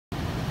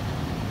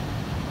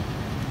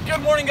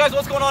Good morning, guys.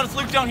 What's going on? It's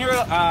Luke down here.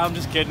 I'm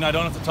just kidding. I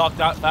don't have to talk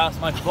that fast.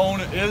 My phone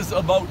is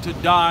about to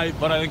die,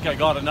 but I think I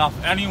got enough.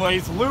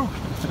 Anyways, Luke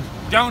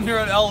down here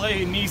at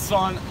LA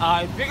Nissan.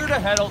 I figured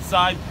I'd head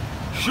outside,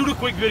 shoot a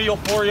quick video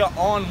for you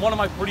on one of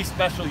my pretty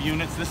special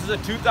units. This is a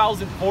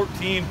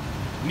 2014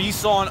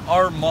 Nissan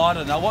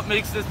Armada. Now, what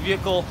makes this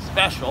vehicle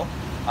special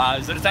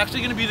is that it's actually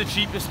going to be the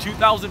cheapest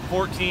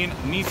 2014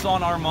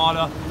 Nissan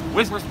Armada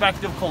with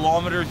respective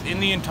kilometers in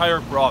the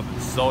entire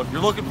province. So if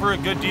you're looking for a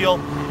good deal,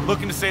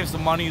 looking to save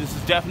some money, this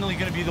is definitely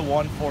going to be the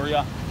one for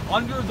you.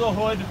 Under the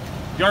hood,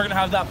 you're going to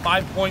have that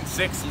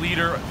 5.6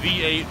 liter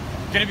V8.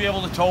 Going to be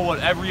able to tow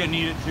whatever you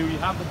need it to. You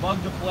have the bug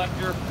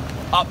deflector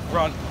up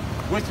front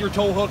with your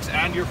tow hooks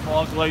and your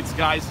fog lights,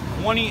 guys.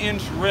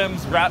 20-inch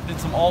rims wrapped in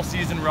some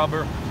all-season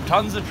rubber.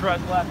 Tons of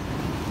tread left.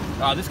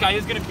 This guy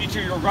is going to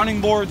feature your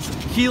running boards,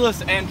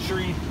 keyless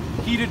entry,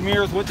 heated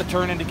mirrors with the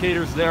turn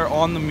indicators there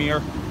on the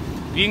mirror.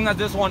 Being that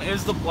this one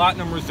is the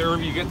Platinum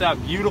Reserve, you get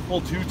that beautiful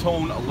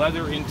two-tone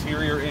leather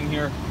interior in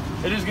here.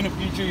 It is going to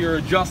feature your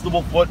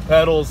adjustable foot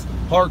pedals,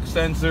 park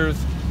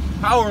sensors,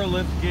 power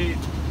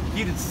liftgate,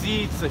 heated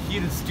seats, a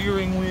heated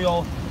steering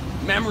wheel,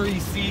 memory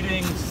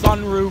seating,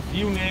 sunroof,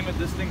 you name it,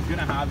 this thing's going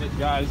to have it,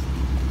 guys.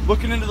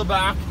 Looking into the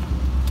back,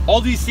 all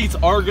these seats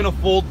are going to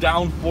fold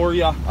down for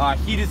you.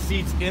 Heated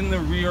seats in the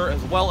rear as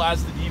well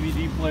as the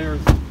DVD players.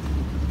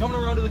 Coming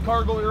around to the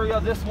cargo area,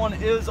 this one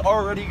is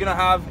already going to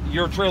have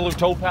your trailer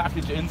tow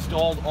package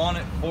installed on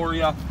it for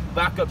you.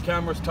 Backup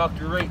cameras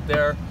tucked right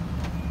there.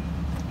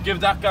 Give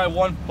that guy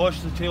one push,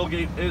 the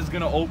tailgate is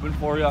going to open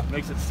for you.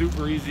 Makes it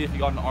super easy if you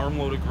got an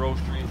armload of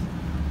groceries.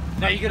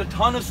 Now you get a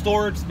ton of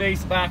storage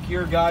space back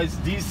here, guys.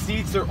 These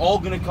seats are all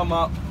going to come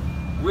up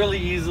really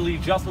easily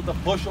just with the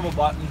push of a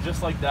button,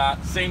 just like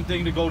that. Same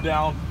thing to go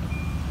down.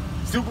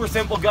 Super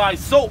simple, guys.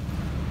 So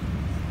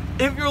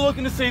if you're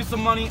looking to save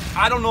some money,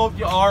 I don't know if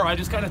you are, I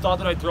just kind of thought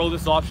that I'd throw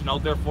this option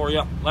out there for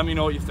you. Let me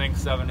know what you think.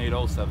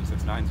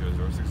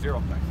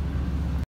 780-769-0060. Thanks.